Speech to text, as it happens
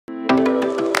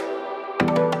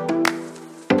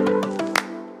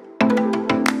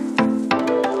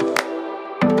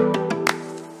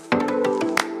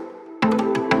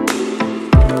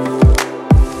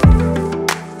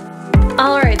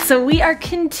So we are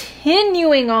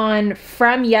continuing on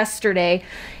from yesterday.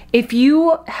 If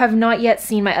you have not yet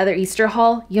seen my other Easter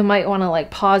haul, you might want to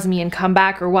like pause me and come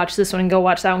back, or watch this one and go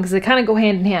watch that one, because they kind of go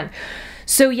hand in hand.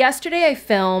 So yesterday I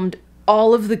filmed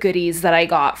all of the goodies that I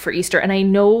got for Easter, and I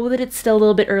know that it's still a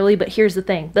little bit early, but here's the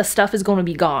thing, the stuff is going to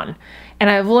be gone. And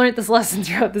I've learned this lesson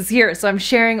throughout this year, so I'm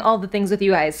sharing all the things with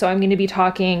you guys. So I'm going to be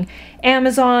talking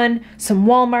Amazon, some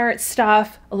Walmart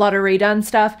stuff, a lot of Rae Dunn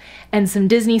stuff, and some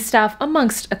Disney stuff,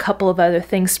 amongst a couple of other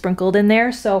things sprinkled in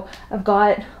there. So I've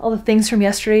got all the things from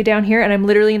yesterday down here, and I'm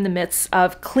literally in the midst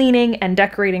of cleaning and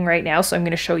decorating right now. So I'm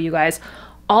going to show you guys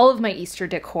all of my Easter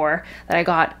decor that I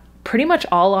got pretty much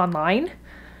all online.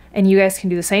 And you guys can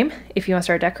do the same if you want to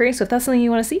start decorating. So if that's something you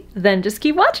want to see, then just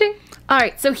keep watching. All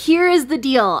right, so here is the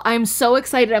deal. I'm so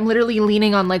excited. I'm literally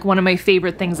leaning on like one of my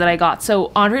favorite things that I got.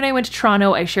 So Andre and I went to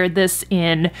Toronto. I shared this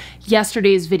in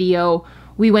yesterday's video.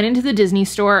 We went into the Disney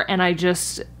store and I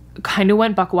just kind of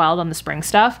went buck wild on the spring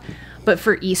stuff. But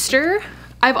for Easter,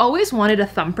 I've always wanted a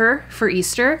thumper for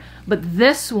Easter, but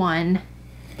this one,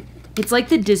 it's like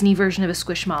the Disney version of a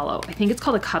Squishmallow. I think it's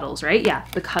called a Cuddles, right? Yeah,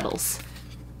 the Cuddles.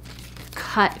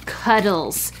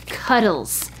 Cuddles.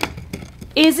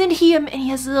 Isn't he and he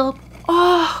has a little,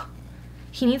 oh,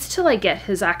 he needs to like get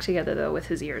his act together though with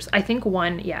his ears. I think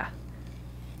one, yeah.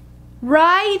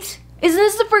 Right? Isn't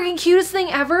this the freaking cutest thing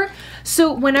ever?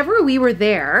 So whenever we were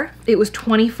there, it was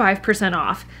 25%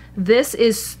 off. This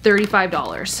is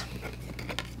 $35.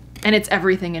 And it's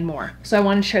everything and more. So I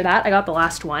wanted to share that. I got the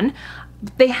last one.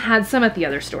 They had some at the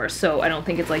other stores, so I don't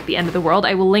think it's like the end of the world.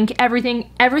 I will link everything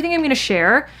I'm gonna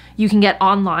share, you can get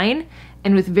online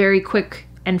and with very quick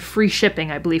and free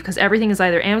shipping, I believe, because everything is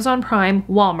either Amazon Prime,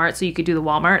 Walmart, so you could do the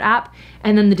Walmart app,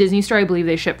 and then the Disney store, I believe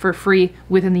they ship for free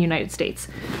within the United States.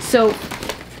 So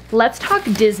let's talk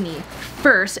Disney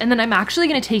first, and then I'm actually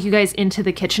gonna take you guys into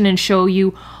the kitchen and show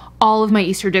you all of my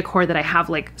Easter decor that I have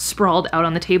like sprawled out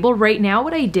on the table. Right now,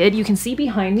 what I did, you can see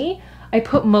behind me, I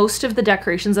put most of the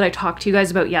decorations that I talked to you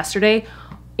guys about yesterday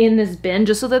in this bin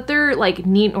just so that they're like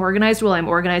neat and organized while I'm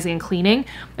organizing and cleaning.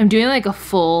 I'm doing like a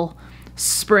full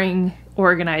spring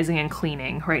organizing and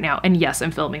cleaning right now. And yes,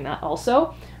 I'm filming that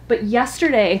also. But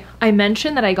yesterday I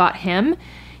mentioned that I got him.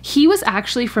 He was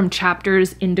actually from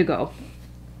Chapters Indigo,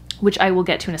 which I will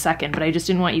get to in a second, but I just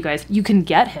didn't want you guys, you can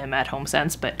get him at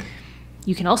HomeSense, but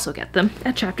you can also get them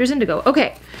at Chapters Indigo.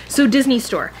 Okay, so Disney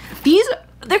store.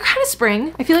 They're kind of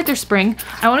spring. I feel like they're spring.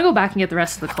 I want to go back and get the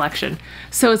rest of the collection.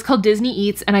 So it's called Disney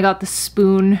Eats, and I got the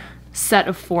spoon set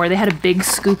of 4. They had a big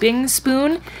scooping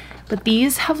spoon, but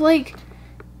these have like,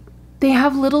 they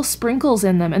have little sprinkles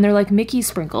in them, and they're like Mickey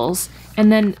sprinkles.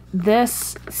 And then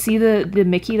this, see the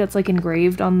Mickey that's like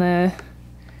engraved on the,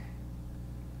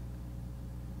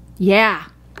 yeah.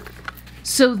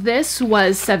 So this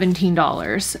was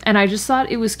 $17, and I just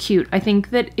thought it was cute. I think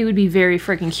that it would be very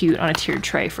freaking cute on a tiered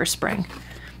tray for spring.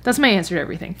 That's my answer to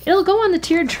everything. It'll go on the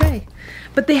tiered tray.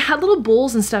 But they had little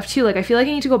bowls and stuff too. Like, I feel like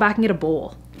I need to go back and get a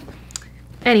bowl.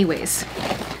 Anyways,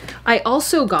 I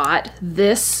also got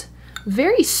this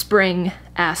very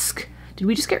spring-esque. Did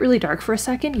we just get really dark for a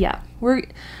second? Yeah,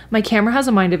 my camera has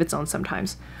a mind of its own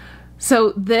sometimes.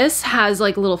 So this has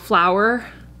like a little flower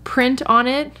print on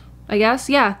it, I guess.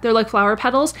 Yeah, they're like flower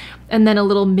petals, and then a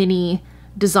little mini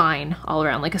design all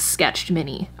around, like a sketched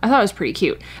mini. I thought it was pretty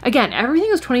cute. Again,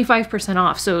 everything was 25%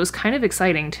 off, so it was kind of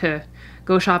exciting to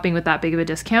go shopping with that big of a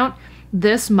discount.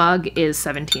 This mug is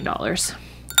 $17.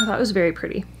 I thought it was very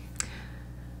pretty.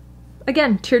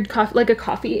 Again, tiered coffee, like a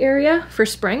coffee area for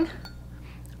spring.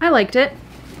 I liked it.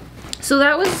 So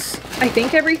that was, I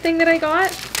think, everything that I got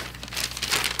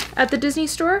at the Disney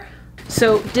store.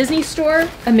 So Disney store,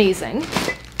 amazing.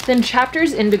 Then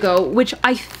Chapters Indigo, which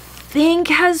I think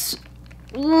has,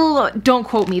 don't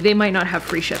quote me, they might not have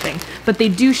free shipping, but they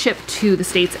do ship to the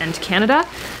States and Canada.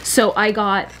 So I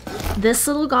got this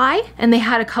little guy, and they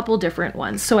had a couple different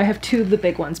ones. So I have 2 of the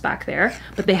big ones back there,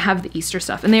 but they have the Easter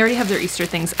stuff, and they already have their Easter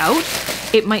things out.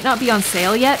 It might not be on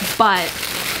sale yet, but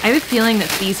I have a feeling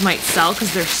that these might sell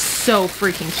because they're so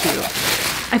freaking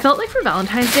cute. I felt like for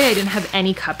Valentine's Day I didn't have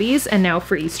any cuppies, and now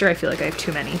for Easter I feel like I have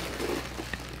too many.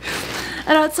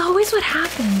 And it's always what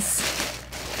happens.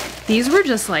 These were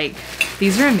just like,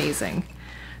 these are amazing.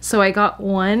 So I got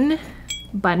one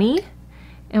bunny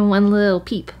and one little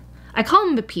peep. I call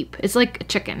them a peep. It's like a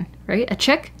chicken, right? A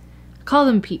chick? I call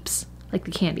them peeps, like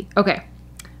the candy. Okay,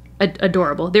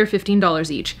 adorable. They're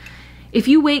 $15 each. If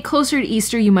you wait closer to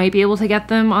Easter, you might be able to get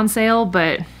them on sale,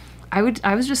 but I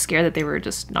was just scared that they were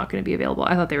just not going to be available.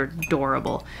 I thought they were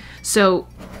adorable. So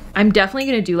I'm definitely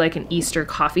going to do like an Easter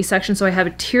coffee section. So I have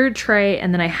a tiered tray,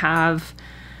 and then I have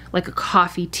like a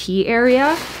coffee tea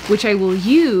area, which I will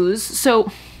use.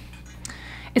 So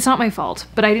It's not my fault,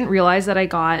 but I didn't realize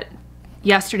that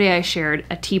yesterday I shared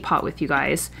a teapot with you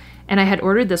guys, and I had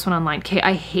ordered this one online. Okay,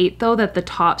 I hate though that the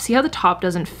top, see how the top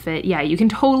doesn't fit? Yeah, you can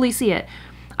totally see it.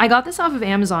 I got this off of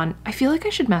Amazon. I feel like I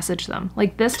should message them.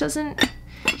 Like this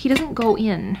he doesn't go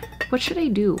in. What should I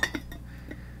do?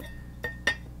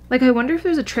 Like, I wonder if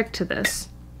there's a trick to this.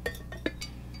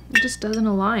 It just doesn't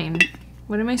align.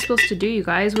 What am I supposed to do, you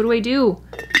guys? What do I do?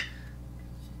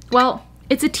 Well,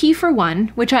 it's a tea for one,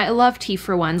 which I love tea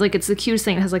for ones. Like, it's the cutest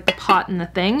thing. It has like the pot and the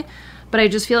thing, but I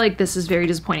just feel like this is very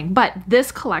disappointing. But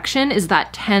this collection is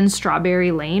that 10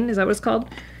 Strawberry Lane. Is that what it's called?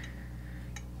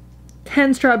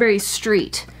 10 Strawberry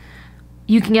Street.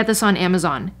 You can get this on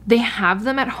Amazon. They have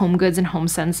them at Home Goods and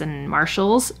HomeSense and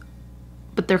Marshalls,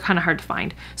 but they're kind of hard to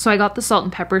find. So I got the salt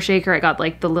and pepper shaker. I got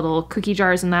like the little cookie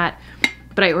jars and that,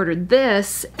 but I ordered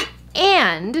this,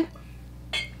 and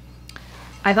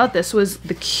I thought this was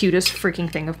the cutest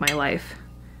freaking thing of my life.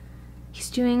 He's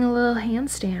doing a little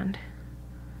handstand.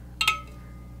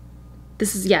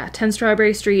 This is, yeah, 10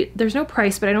 Strawberry Street. There's no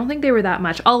price, but I don't think they were that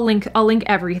much. I'll link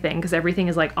everything because everything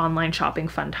is like online shopping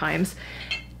fun times.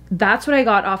 That's what I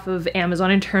got off of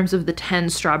Amazon in terms of the 10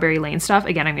 Strawberry Lane stuff.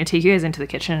 Again, I'm gonna take you guys into the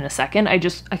kitchen in a second. I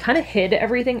kind of hid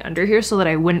everything under here so that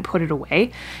I wouldn't put it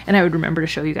away and I would remember to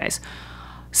show you guys.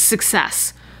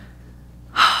 Success.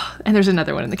 And there's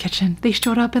another one in the kitchen. They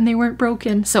showed up and they weren't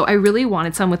broken. So I really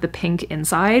wanted some with the pink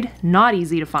inside. Not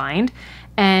easy to find.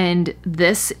 And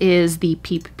this is the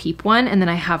Peep Peep one. And then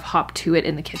I have Hop to It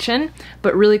in the kitchen.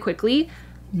 But really quickly,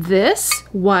 this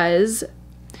is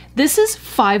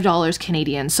 $5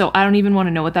 Canadian. So I don't even want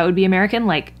to know what that would be American.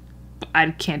 Like,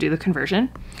 I can't do the conversion.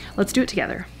 Let's do it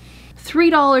together.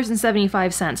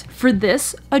 $3.75 for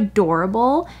this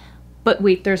adorable, but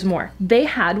wait, there's more. They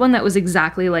had one that was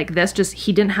exactly like this, just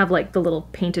he didn't have like the little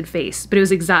painted face, but it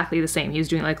was exactly the same. He was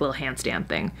doing like a little handstand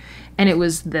thing. And it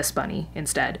was this bunny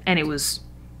instead. And it was,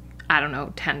 I don't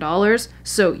know, $10.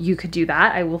 So you could do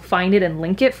that. I will find it and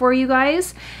link it for you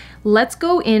guys. Let's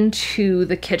go into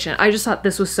the kitchen. I just thought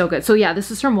this was so good. So yeah, this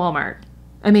is from Walmart.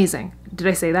 Amazing. Did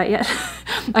I say that yet?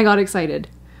 I got excited.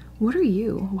 What are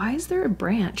you? Why is there a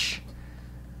branch?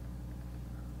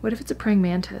 What if it's a praying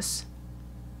mantis?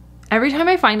 Every time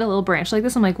I find a little branch like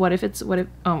this, I'm like, what if,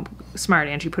 oh, smart,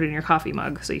 Angie, put it in your coffee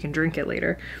mug so you can drink it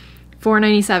later.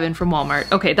 $4.97 from Walmart.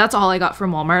 Okay, that's all I got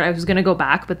from Walmart. I was gonna go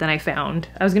back, but then I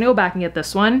was gonna go back and get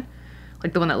this one,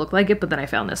 like the one that looked like it, but then I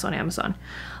found this on Amazon.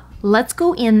 Let's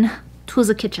go in to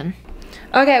the kitchen.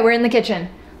 Okay, we're in the kitchen.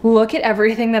 Look at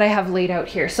everything that I have laid out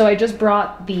here. So I just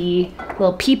brought the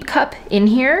little peep cup in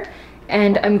here,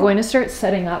 and I'm going to start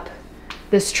setting up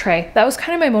this tray. That was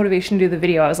kind of my motivation to do the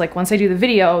video. I was like, once I do the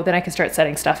video, then I can start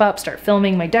setting stuff up, start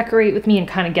filming my decorate with me and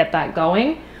kind of get that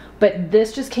going. But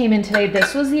this just came in today.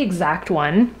 This was the exact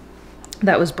one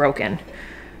that was broken.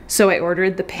 So I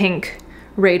ordered the pink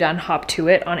Ray Dunn Hop to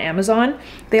It on Amazon.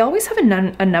 They always have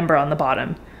a number on the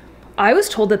bottom. I was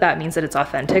told that that means that it's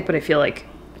authentic, but I feel like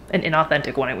an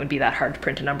inauthentic one, it wouldn't be that hard to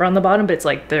print a number on the bottom, but it's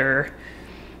like I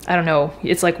don't know,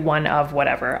 it's like one of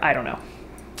whatever. I don't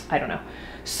know.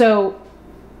 So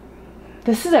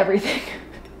this is everything.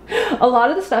 A lot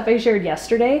of the stuff I shared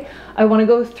yesterday, I want to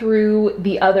go through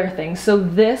the other things. So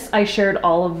this, I shared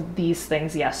all of these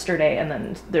things yesterday, and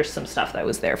then there's some stuff that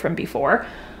was there from before.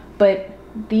 But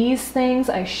these things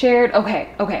I shared,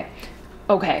 okay.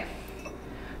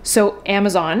 So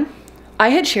Amazon, I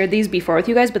had shared these before with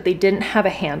you guys, but they didn't have a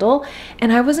handle,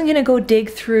 and I wasn't gonna go dig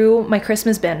through my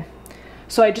Christmas bin.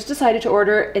 So I just decided to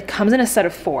order, it comes in a set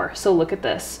of 4. So look at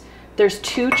this. There's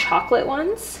 2 chocolate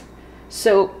ones.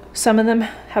 So some of them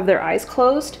have their eyes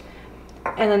closed,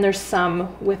 and then there's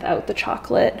some without the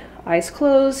chocolate, eyes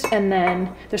closed, and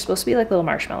then they're supposed to be like little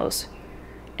marshmallows,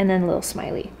 and then a little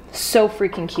smiley. So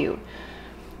freaking cute.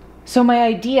 So my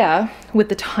idea with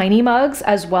the tiny mugs,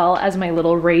 as well as my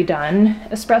little Ray Dunn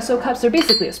espresso cups, they're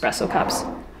basically espresso cups.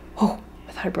 Oh,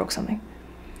 I thought I broke something.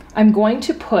 I'm going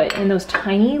to put in those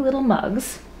tiny little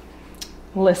mugs,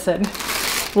 listen,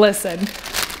 some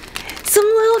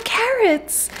little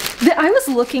carrots. I was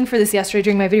looking for this yesterday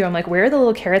during my video. I'm like, where are the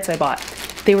little carrots I bought?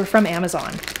 They were from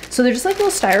Amazon. So they're just like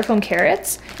little styrofoam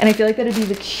carrots, and I feel like that'd be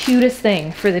the cutest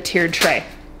thing for the tiered tray.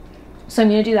 So I'm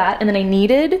gonna do that, and then I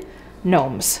needed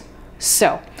gnomes.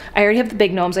 So I already have the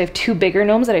big gnomes. I have 2 bigger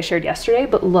gnomes that I shared yesterday,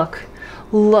 but look.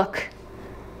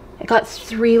 I got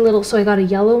 3 little, so I got a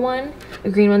yellow one,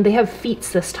 a green one. They have feet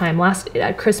this time.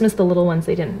 At Christmas, the little ones,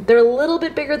 they didn't. They're a little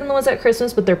bit bigger than the ones at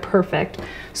Christmas, but they're perfect.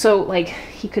 So like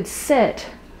he could sit,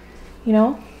 you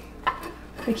know,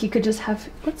 like he could just have,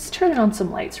 let's turn on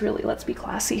some lights, really, let's be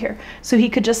classy here. So he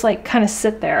could just like kind of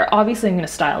sit there. Obviously I'm gonna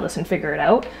style this and figure it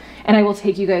out, and I will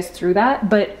take you guys through that,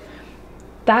 but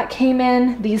that came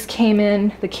in, these came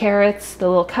in, the carrots, the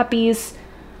little cuppies.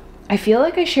 I feel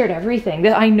like I shared everything.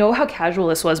 I know how casual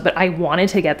this was, but I wanted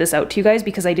to get this out to you guys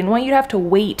because I didn't want you to have to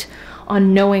wait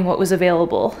on knowing what was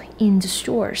available in the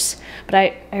stores. But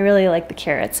I really like the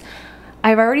carrots.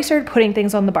 I've already started putting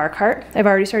things on the bar cart. I've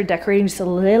already started decorating just a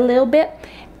little bit.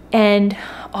 And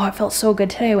oh, it felt so good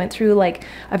today. I went through, like,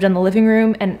 I've done the living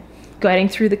room and getting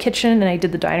through the kitchen, and I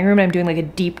did the dining room, and I'm doing like a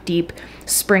deep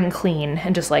spring clean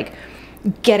and just like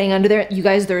getting under there. You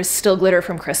guys, there is still glitter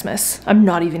from Christmas. I'm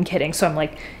not even kidding. So I'm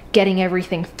like getting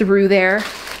everything through there.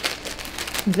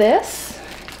 This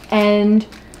and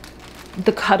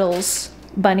the Cuddles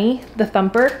bunny, the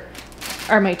Thumper,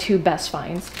 are my two best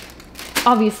finds.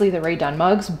 Obviously the Ray Dunn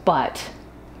mugs, but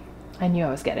I knew I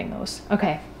was getting those.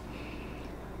 Okay.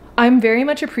 I'm very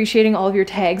much appreciating all of your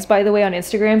tags, by the way, on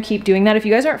Instagram. Keep doing that. If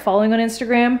you guys aren't following on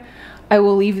Instagram, I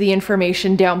will leave the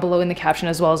information down below in the caption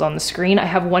as well as on the screen. I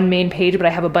have one main page, but I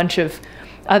have a bunch of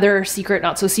other secret,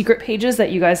 not so secret pages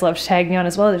that you guys love to tag me on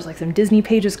as well. There's like some Disney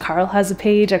pages. Carl has a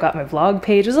page. I got my vlog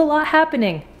page. There's a lot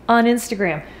happening on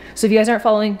Instagram. So if you guys aren't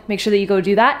following, make sure that you go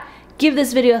do that. Give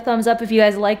this video a thumbs up if you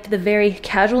guys liked the very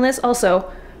casualness.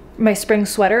 Also, my spring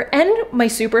sweater and my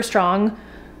super strong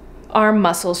arm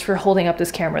muscles for holding up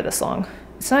this camera this long.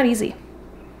 It's not easy.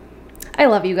 I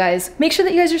love you guys. Make sure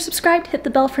that you guys are subscribed, hit the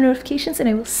bell for notifications, and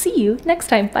I will see you next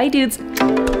time. Bye, dudes.